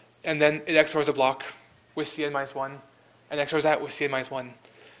 and then it XORs a block with Cn-1 and XORs that with Cn-1.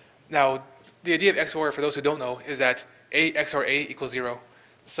 Now, the idea of XOR, for those who don't know, is that A XOR A equals 0.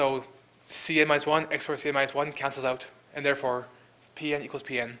 So Cn-1 XOR Cn-1 cancels out, and therefore Pn equals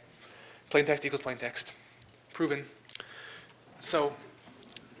Pn. Plaintext equals plaintext. Proven. So,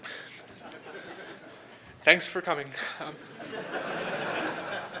 thanks for coming.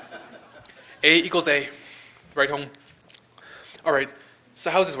 A equals A. Right home. All right. So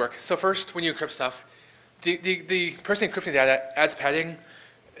how does this work? So first, when you encrypt stuff, the person encrypting data adds padding.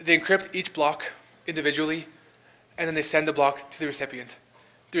 They encrypt each block individually, and then they send the block to the recipient.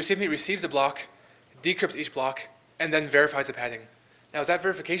 The recipient receives the block, decrypts each block, and then verifies the padding. Now, it's that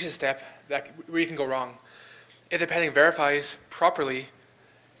verification step where you can go wrong. If the padding verifies properly,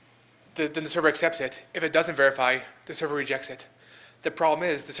 then the server accepts it. If it doesn't verify, the server rejects it. The problem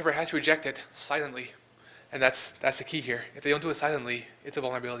is the server has to reject it silently, and that's the key here. If they don't do it silently, it's a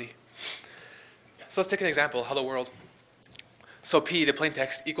vulnerability. So let's take an example, hello world. So P, the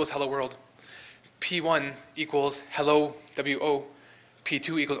plaintext, equals hello world. P1 equals hello WO.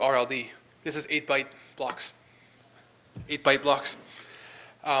 P2 equals RLD. This is 8-byte blocks. 8-byte blocks.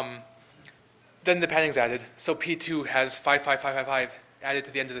 Then the padding's added. So P2 has 55555 added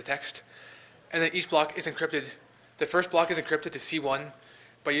to the end of the text. And then each block is encrypted. The first block is encrypted to C1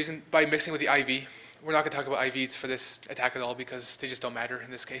 by mixing with the IV. We're not going to talk about IVs for this attack at all because they just don't matter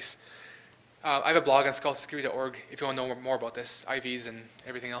in this case. I have a blog on skullsecurity.org if you want to know more about this, IVs and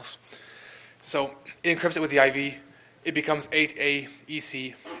everything else. So it encrypts it with the IV. It becomes 8A,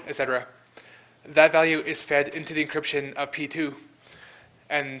 EC, etc. That value is fed into the encryption of P2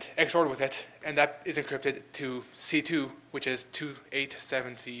 and XORed with it, and that is encrypted to C2, which is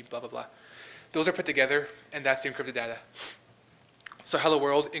 287C, blah, blah, blah. Those are put together, and that's the encrypted data. So hello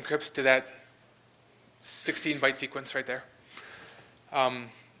world encrypts to that 16-byte sequence right there.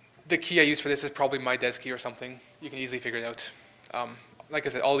 The key I use for this is probably my des key or something. You can easily figure it out. Like I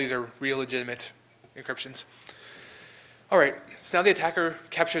said, all these are real legitimate encryptions. All right, so now the attacker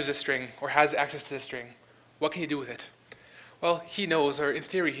captures this string or has access to this string. What can he do with it? Well, he knows, or in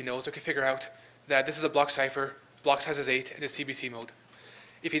theory he knows, or can figure out that this is a block cipher, block size is 8, and it's CBC mode.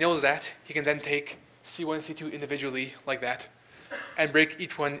 If he knows that, he can then take C1 and C2 individually like that and break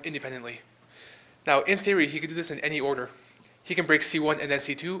each one independently. Now, in theory, he could do this in any order. He can break C1 and then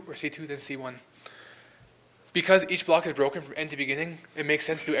C2, or C2 then C1. Because each block is broken from end to beginning, it makes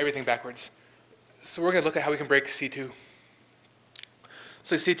sense to do everything backwards. So we're going to look at how we can break C2.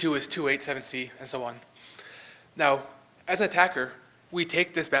 So C2 is 287C, and so on. Now, as an attacker, we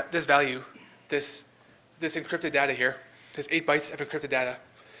take this value, this encrypted data here, this 8 bytes of encrypted data.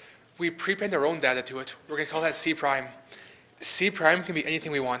 We prepend our own data to it. We're going to call that C prime. C prime can be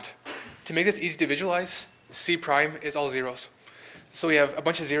anything we want. To make this easy to visualize, C prime is all zeros. So we have a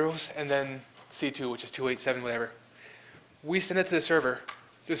bunch of zeros and then C2, which is 287, whatever. We send it to the server.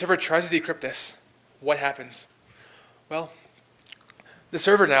 The server tries to decrypt this. What happens? Well, the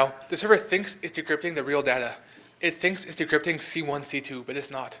server thinks it's decrypting the real data. It thinks it's decrypting C1, C2, but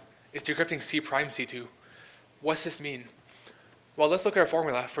it's not. It's decrypting C prime C2. What's this mean? Well, let's look at our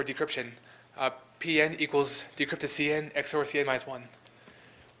formula for decryption. Pn equals decrypted Cn XOR Cn-1.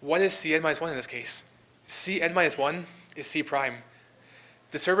 What is Cn-1 in this case? Cn-1 is C prime.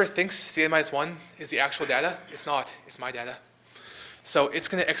 The server thinks Cn-1 is the actual data. It's not. It's my data. So it's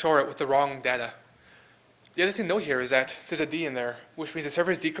going to XOR it with the wrong data. The other thing to note here is that there's a D in there, which means the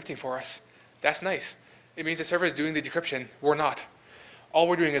server is decrypting for us. That's nice. It means the server is doing the decryption. We're not. All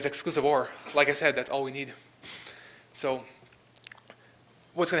we're doing is exclusive OR. Like I said, that's all we need. So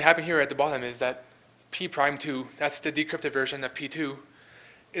what's going to happen here at the bottom is that P prime 2, that's the decrypted version of P2,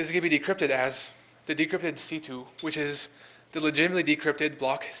 is going to be decrypted as the decrypted C2, which is the legitimately decrypted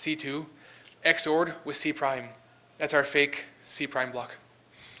block C2 XORed with C prime. That's our fake C prime block.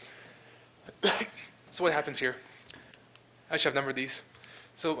 So what happens here? I should have numbered these.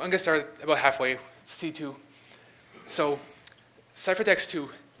 So I'm going to start about halfway, C2. So ciphertext 2,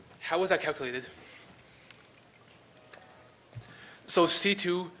 how was that calculated? So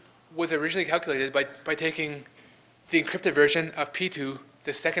C2 was originally calculated by taking the encrypted version of P2,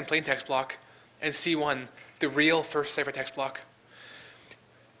 the second plaintext block, and C1, the real first ciphertext block.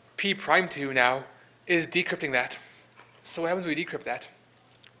 P prime 2 now is decrypting that. So what happens when we decrypt that?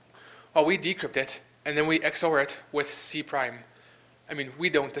 Well, we decrypt it, and then we XOR it with C prime. I mean, we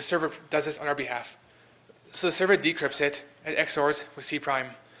don't. The server does this on our behalf. So the server decrypts it and XORs with C prime.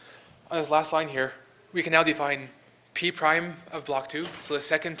 On this last line here, we can now define P prime of block 2, so the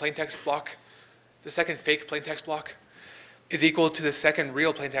second plaintext block, the second fake plaintext block, is equal to the second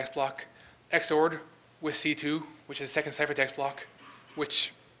real plaintext block XORed with C2, which is the second ciphertext block,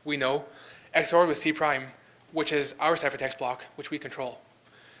 which we know, XORed with C prime, which is our ciphertext block, which we control.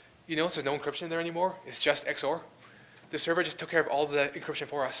 You notice there's no encryption there anymore. It's just XOR. The server just took care of all the encryption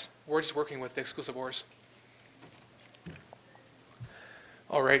for us. We're just working with the exclusive ORs.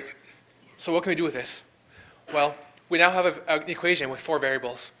 All right. So what can we do with this? Well, we now have an equation with 4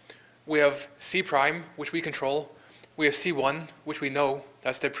 variables. We have C prime, which we control. We have C1, which we know.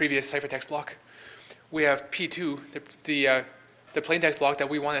 That's the previous ciphertext block. We have P2, the plaintext block that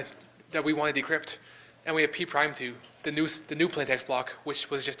we want to decrypt, and we have P prime 2, the new plaintext block, which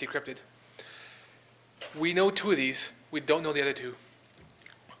was just decrypted. We know 2 of these. We don't know the other 2.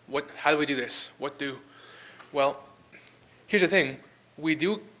 How do we do this? What do? Well, here's the thing. We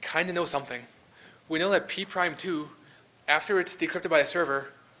do kind of know something. We know that P prime 2, after it's decrypted by the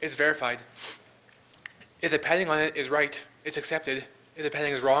server, is verified. If the padding on it is right, it's accepted. If the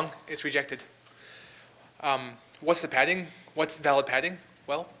padding is wrong, it's rejected. What's the padding? What's valid padding?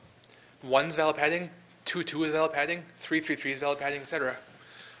 Well, 1's valid padding, 2 is valid padding, 3 is valid padding, etc.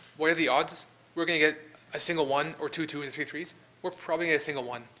 What are the odds? We're going to get a single 1 or 2 2s or 3 3s. We're probably going to get a single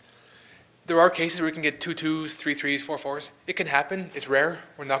 1. There are cases where we can get 2 2s, 3 3s, 4 4s. It can happen. It's rare.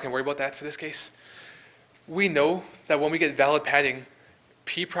 We're not going to worry about that for this case. We know that when we get valid padding,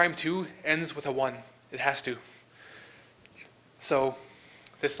 P prime 2 ends with a 1. It has to. So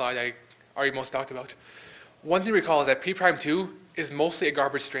this slide I already most talked about. One thing to recall is that P prime 2 is mostly a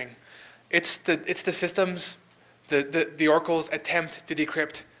garbage string. It's the system's, the Oracle's attempt to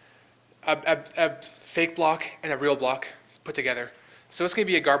decrypt a fake block and a real block put together. So it's going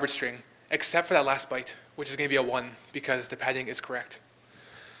to be a garbage string, except for that last byte, which is going to be a 1 because the padding is correct.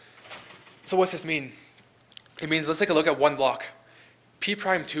 So what's this mean? It means let's take a look at one block. P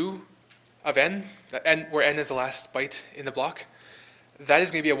prime 2 of n, where n is the last byte in the block, that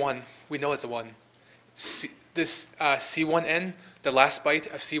is going to be a 1. We know it's a 1. This C1n, the last byte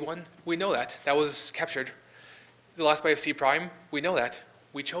of C1, we know that. That was captured. The last byte of C prime, we know that.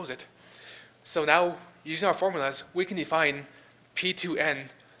 We chose it. So now, using our formulas, we can define P2n,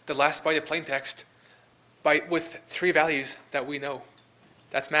 the last byte of plaintext, with 3 values that we know.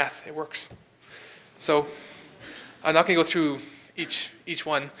 That's math. It works. So I'm not going to go through each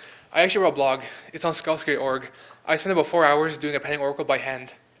one. I actually wrote a blog. It's on skullscrape.org. I spent about 4 hours doing a padding oracle by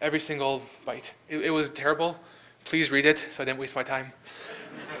hand, every single byte. It was terrible. Please read it so I didn't waste my time.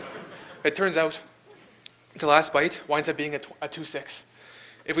 It turns out the last byte winds up being a 2-6.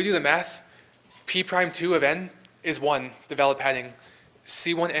 If we do the math, P prime 2 of n is 1, the valid padding.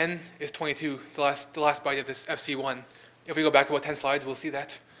 C1n is 22, the last byte of this FC1. If we go back about 10 slides, we'll see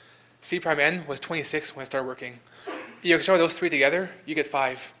that. C prime n was 26 when it started working. You XOR those 3 together, you get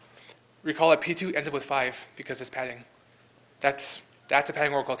 5. Recall that P2 ends up with 5 because it's padding. That's a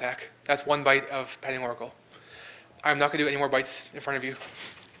padding oracle attack. That's 1 byte of padding oracle. I'm not going to do any more bytes in front of you.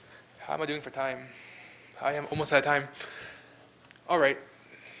 How am I doing for time? I am almost out of time. All right.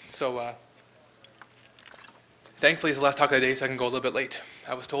 So thankfully it's the last talk of the day, so I can go a little bit late,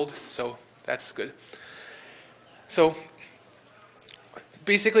 I was told. So that's good. So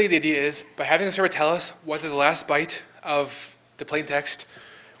basically the idea is, by having the server tell us whether the last byte of the plaintext,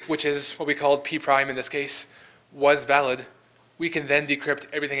 which is what we called P prime in this case, was valid, we can then decrypt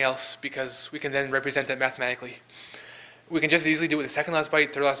everything else because we can then represent it mathematically. We can just easily do it with the second last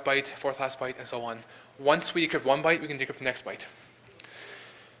byte, third last byte, fourth last byte, and so on. Once we decrypt 1 byte, we can decrypt the next byte.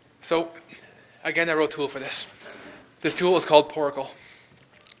 So again, I wrote a tool for this. This tool is called Poracle.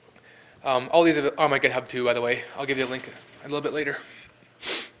 All these are on my GitHub too, by the way. I'll give you a link a little bit later.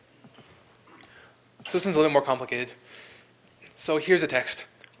 So this one's a little bit more complicated. So here's the text.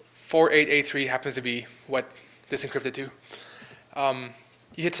 48A3 happens to be what this encrypted to.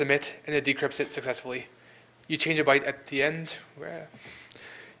 You hit submit, and it decrypts it successfully. You change a byte at the end.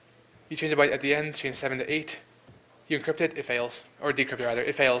 You change a byte at the end, change 7 to 8. You encrypt it, it fails. Or decrypt it, rather.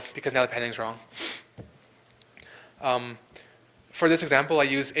 It fails because now the padding's wrong. For this example, I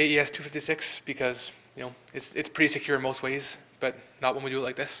use AES 256 because it's pretty secure in most ways, but not when we do it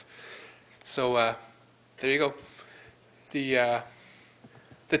like this. So there you go.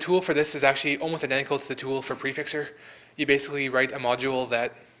 The tool for this is actually almost identical to the tool for Prefixer. You basically write a module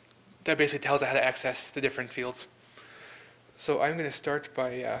that basically tells it how to access the different fields. So I'm going to start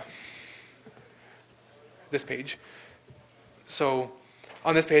by this page. So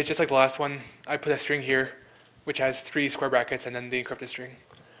on this page, just like the last one, I put a string here, which has 3 square brackets and then the encrypted string.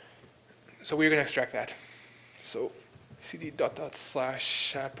 So we're going to extract that. So cd //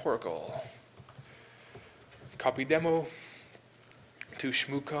 Poracle. Copy demo to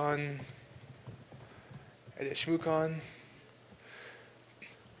Shmoocon. Edit Shmoocon.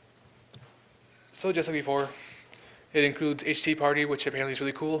 So just like before, it includes htparty, which apparently is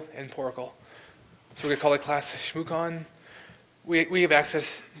really cool, and Poracle. So we're going to call it class Shmoocon. We have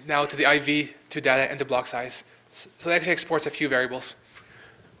access now to the IV, to data, and to block size. So it actually exports a few variables.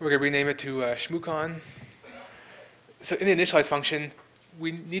 We're going to rename it to Shmoocon. So in the initialize function,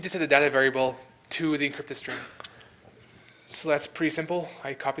 we need to set the data variable to the encrypted string. So that's pretty simple.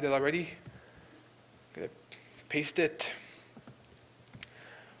 I copied it already. I'm going to paste it.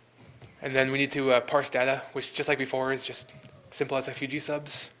 And then we need to parse data, which just like before is just simple as a few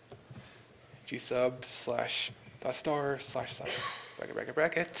gsubs. gsub /*/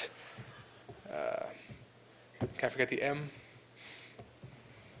 bracket. Can't forget the M.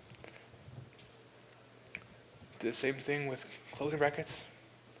 Do the same thing with closing brackets.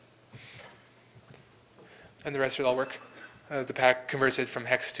 And the rest should all work. The pack converts it from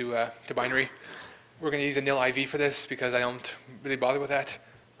hex to binary. We're going to use a nil IV for this because I don't really bother with that.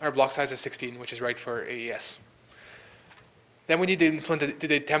 Our block size is 16, which is right for AES. Then we need to implement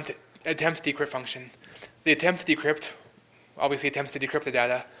the attempt decrypt function. The attempt decrypt obviously attempts to decrypt the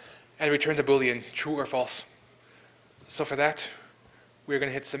data and returns a Boolean, true or false. So for that, we're going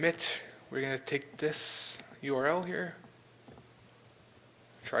to hit submit. We're going to take this URL here,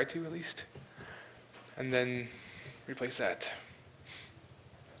 try to at least, and then replace that.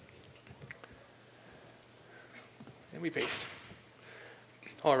 And we paste.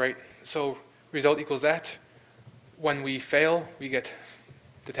 All right, so result equals that. When we fail, we get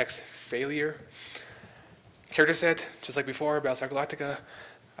the text failure. Character set, just like before, Battlestar Galactica.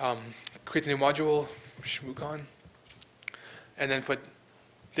 Create a new module, Shmoocon, and then put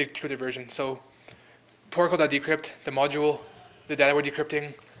the decrypted version. So Poracle.decrypt, the module, the data we're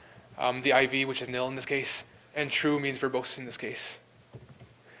decrypting, the IV, which is nil in this case, and true means verbose in this case.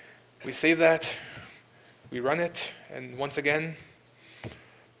 We save that, we run it, and once again,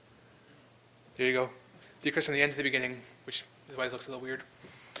 there you go. Decrypts from the end to the beginning, which is why it looks a little weird.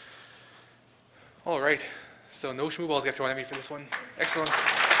 All right, so no shmoo balls get thrown at me for this one. Excellent.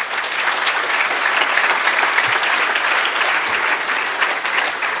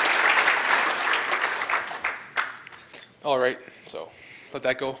 All right, so let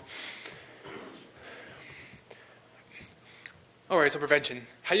that go. All right, so prevention.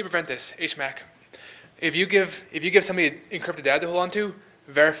 How do you prevent this? HMAC. If you give somebody encrypted data to hold on to,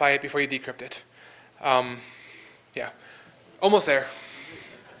 verify it before you decrypt it. Yeah, almost there.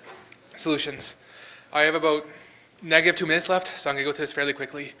 Solutions. I have about -2 minutes left, so I'm going to go through this fairly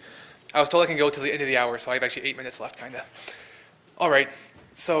quickly. I was told I can go till the end of the hour, so I have actually 8 minutes left, kind of. All right,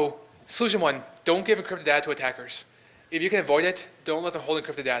 so solution 1, don't give encrypted data to attackers. If you can avoid it, don't let them hold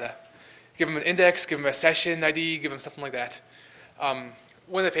encrypted data. Give them an index, give them a session ID, give them something like that.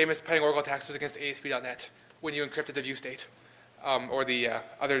 One of the famous Penning Oracle attacks was against ASP.NET when you encrypted the view state or the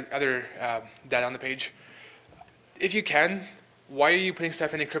other data on the page. If you can, why are you putting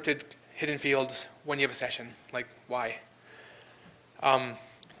stuff in encrypted hidden fields when you have a session? Like, why?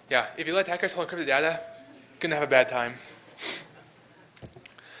 Yeah, if you let attackers hold encrypted data, you're going to have a bad time.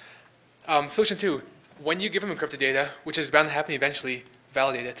 Solution 2, when you give them encrypted data, which is bound to happen eventually,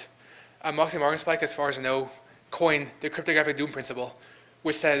 validate it. Moxie Marlinspike, as far as I know, coined the cryptographic doom principle,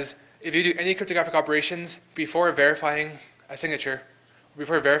 which says if you do any cryptographic operations before verifying a signature,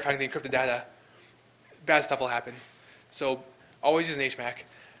 before verifying the encrypted data, bad stuff will happen. So always use an HMAC.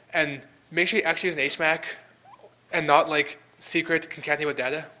 And make sure you actually use an HMAC and not like secret concatenate with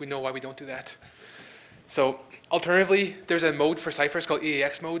data. We know why we don't do that. So alternatively, there's a mode for ciphers called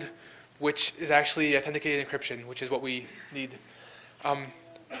EAX mode, which is actually authenticated encryption, which is what we need.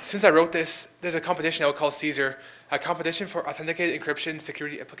 Since I wrote this, there's a competition out called CSER, a competition for authenticated encryption,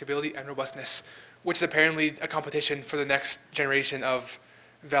 security, applicability, and robustness, which is apparently a competition for the next generation of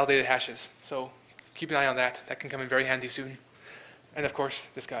validated hashes. So keep an eye on that. That can come in very handy soon. And of course,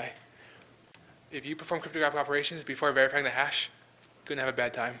 this guy. If you perform cryptographic operations before verifying the hash, you're going to have a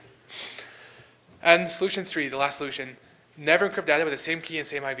bad time. And solution 3, the last solution, never encrypt data with the same key and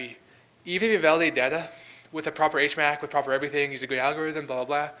same IV. Even if you validate data with a proper HMAC, with proper everything, use a good algorithm, blah, blah,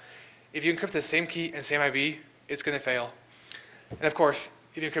 blah, if you encrypt the same key and same IV, it's going to fail. And of course,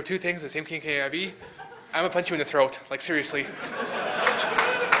 if you encrypt 2 things with the same key and same IV, I'm going to punch you in the throat. Like, seriously.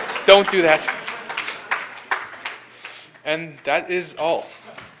 Don't do that. And that is all.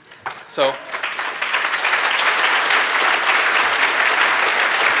 So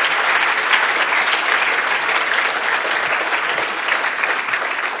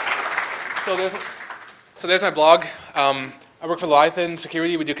So there's my blog. I work for Leviathan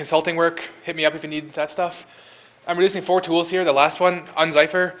Security. We do consulting work. Hit me up if you need that stuff. I'm releasing 4 tools here. The last one,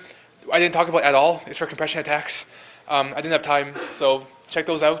 Unzypher, I didn't talk about at all. It's for compression attacks. I didn't have time, so check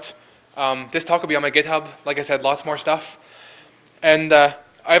those out. This talk will be on my GitHub. Like I said, lots more stuff. And I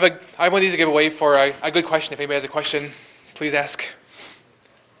have one of these to give away for a good question. If anybody has a question, please ask.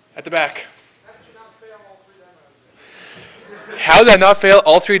 At the back. How did I not fail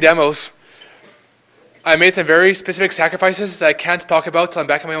all 3 demos? I made some very specific sacrifices that I can't talk about till I'm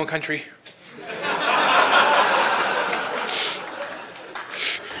back in my own country.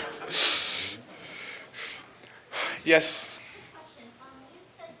 Yes. Question. You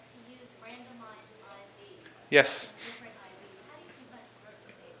said to use randomized IVs. Yes. Different IVs. How do you prevent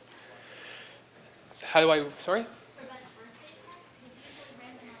birthday attacks? How do I, sorry? Prevent birthday attacks? Because usually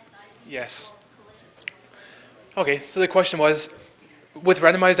randomized IVs Yes. cause collisions. Okay, so the question was, with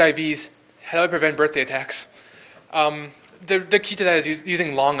randomized IVs, how do I prevent birthday attacks? The key to that is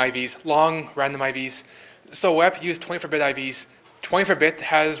using long IVs, long random IVs. So WEP used 24-bit IVs. 24-bit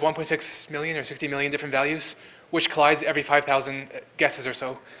has 1.6 million or 60 million different values, which collides every 5,000 guesses or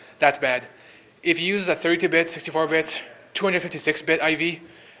so. That's bad. If you use a 32-bit, 64-bit, 256-bit IV,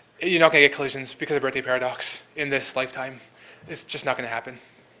 you're not going to get collisions because of birthday paradox in this lifetime. It's just not going to happen.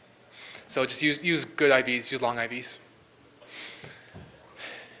 So just use good IVs, use long IVs.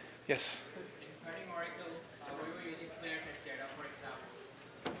 Yes? In padding Oracle, we were using plain text data, for example.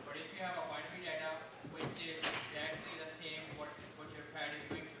 But if you have a binary data which is exactly the same what your pad is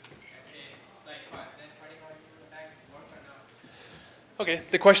doing, let's say like then padding Oracle attack work or not? Okay,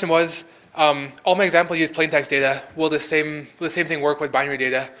 the question was, all my examples use plain text data. Will the same thing work with binary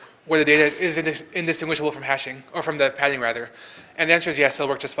data, where the data is indistinguishable from hashing, or from the padding rather? And the answer is yes, it'll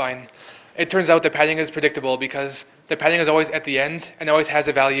work just fine. It turns out the padding is predictable because the padding is always at the end and always has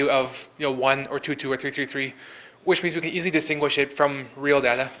a value of 1 or 2, 2 or 3, 3, 3, which means we can easily distinguish it from real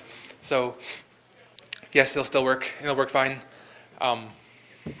data. So yes, it'll still work, and it'll work fine.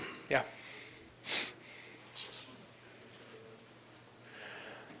 Yeah.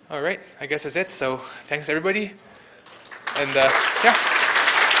 All right, I guess that's it. So thanks everybody, and yeah.